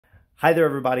Hi there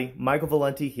everybody, Michael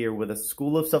Valenti here with a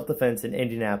School of Self-Defense in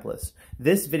Indianapolis.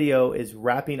 This video is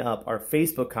wrapping up our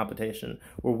Facebook competition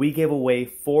where we gave away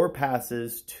 4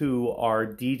 passes to our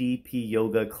DDP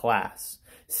Yoga class.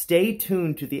 Stay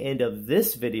tuned to the end of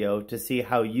this video to see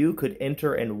how you could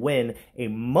enter and win a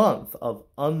month of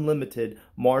unlimited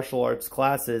martial arts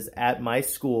classes at my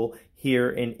school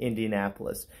here in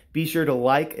Indianapolis. Be sure to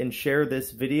like and share this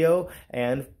video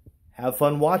and have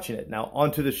fun watching it. Now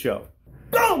onto the show.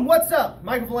 Boom! What's up?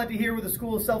 Michael Valenti here with the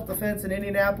School of Self-Defense in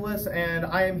Indianapolis, and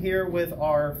I am here with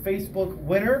our Facebook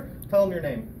winner. Tell them your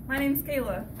name. My name's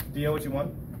Kayla. Do you know what you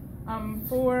won?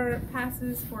 4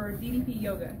 passes for DDP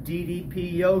Yoga.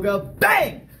 DDP Yoga,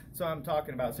 bang! So I'm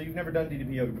talking about, so you've never done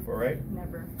DDP Yoga before, right?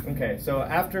 Never. Okay, so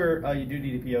after you do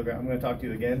DDP Yoga, I'm going to talk to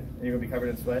you again, and you're going to be covered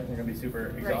in sweat, and you're going to be super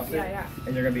exhausted. Right, yeah.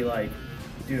 And you're going to be like,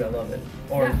 dude, I love it.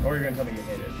 Or you're going to tell me you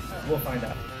hate it. We'll find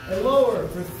out. And lower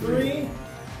for 3,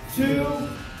 2,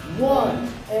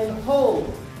 1, and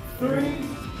hold. 3,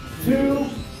 2,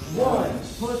 1.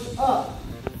 Push up.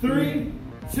 3,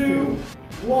 2,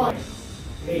 1.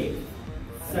 8,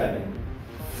 7,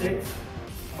 6,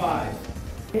 5.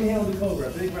 Inhale the cobra.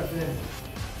 Big breath in.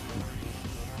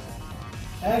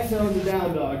 Exhale the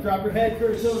down dog. Drop your head,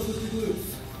 curve toes with your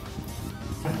glutes.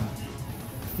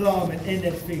 Thumb and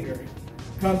index finger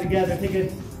come together. Take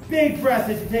a big breath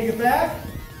as you take it back.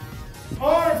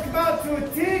 Arms come out to a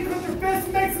T, clip your fist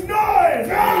and make some noise!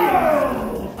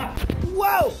 Oh!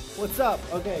 Whoa! What's up?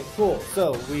 Okay, cool.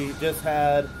 So we just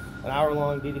had an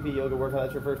hour-long DDP yoga workout.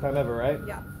 That's your first time ever, right?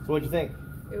 Yeah. So what'd you think?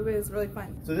 It was really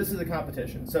fun. So this is a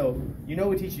competition. So you know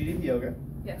we teach DDP yoga.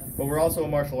 Yes. But we're also a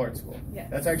martial arts school. Yes.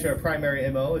 That's actually our primary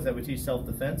MO, is that we teach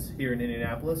self-defense here in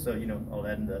Indianapolis. So you know all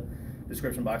that in the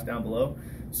description box down below.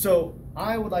 So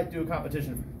I would like to do a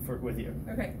competition with you.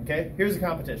 Okay. Okay? Here's a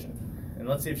competition. And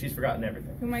let's see if she's forgotten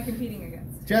everything. Who am I competing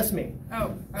against? Just me.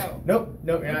 Oh. Nope,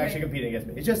 you're not actually competing against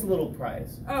me. It's just a little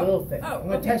prize, a little thing. I'm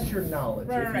going to test your knowledge,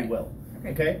 if you will.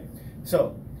 Okay?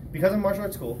 So, because I'm a martial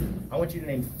arts school, I want you to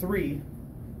name 3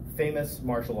 famous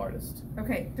martial artists.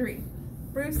 Okay, 3.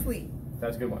 Bruce Lee.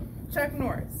 That's a good one. Chuck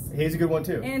Norris. He's a good one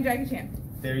too. And Jackie Chan.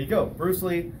 There you go. Bruce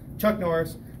Lee, Chuck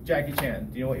Norris, Jackie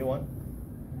Chan. Do you know what you won?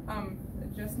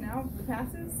 Just now, the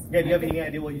passes? Yeah, do you have any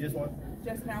idea what you just won?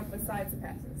 Just now, besides the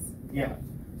passes. Yeah.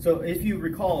 So if you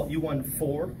recall, you won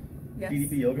 4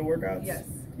 DDP yoga workouts. Yes.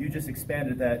 You just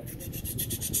expanded that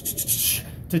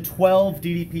to 12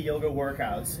 DDP yoga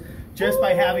workouts just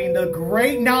by having the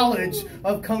great knowledge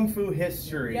of Kung Fu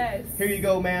history. Yes. Here you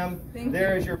go, ma'am.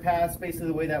 There you. is your pass. Basically,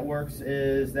 the way that works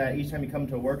is that each time you come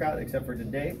to a workout, except for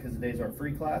today, because today's our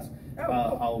free class,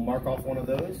 I'll mark off one of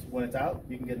those. When it's out,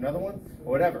 you can get another one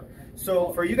or whatever.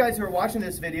 So for you guys who are watching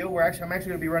this video, I'm actually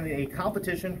going to be running a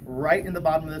competition right in the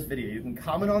bottom of this video. You can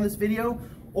comment on this video,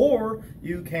 or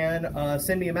you can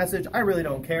send me a message. I really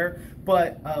don't care,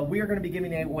 but we are going to be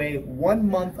giving away 1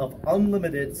 month of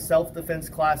unlimited self-defense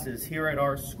classes here at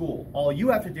our school. All you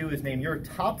have to do is name your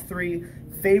top 3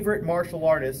 favorite martial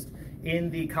artists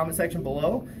in the comment section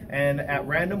below, and at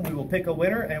random we will pick a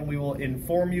winner and we will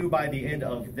inform you by the end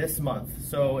of this month.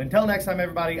 So until next time,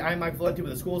 everybody, I'm Mike Valenti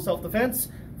with the School of Self-Defense.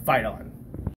 Fight on.